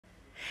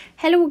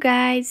Hello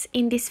guys,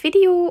 in this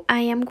video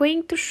I am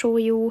going to show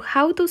you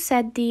how to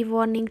set the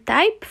warning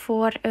type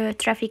for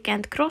traffic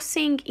and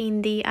crossing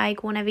in the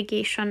IGO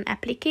Navigation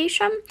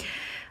application.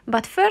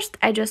 But first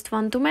I just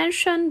want to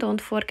mention, don't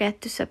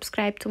forget to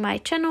subscribe to my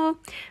channel,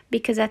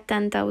 because at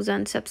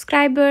 10,000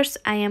 subscribers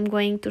I am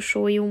going to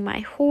show you my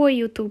whole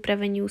YouTube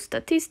revenue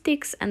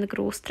statistics and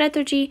growth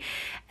strategy,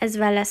 as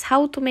well as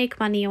how to make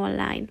money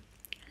online.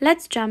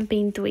 Let's jump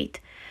into it.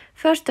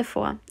 First of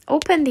all,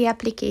 open the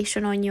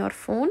application on your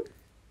phone.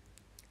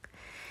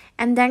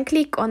 And then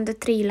click on the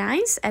three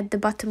lines at the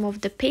bottom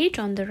of the page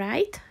on the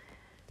right.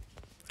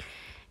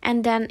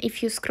 And then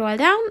if you scroll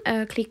down,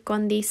 click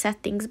on the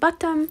settings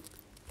button.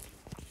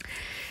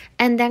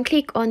 And then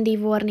click on the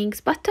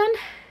warnings button.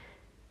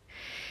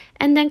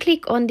 And then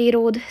click on the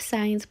road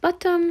signs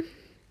button.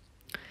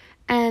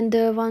 And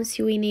once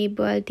you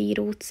enable the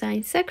road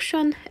sign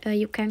section,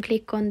 you can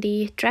click on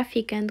the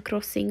traffic and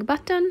crossing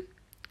button.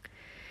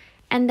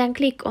 And then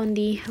click on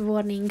the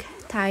warning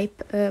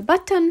type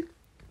button.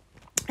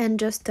 And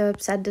just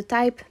set the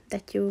type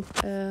that you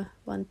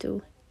want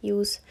to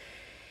use.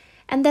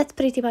 And that's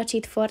pretty much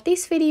it for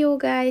this video,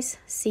 guys.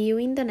 See you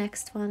in the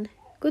next one.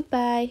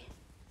 Goodbye.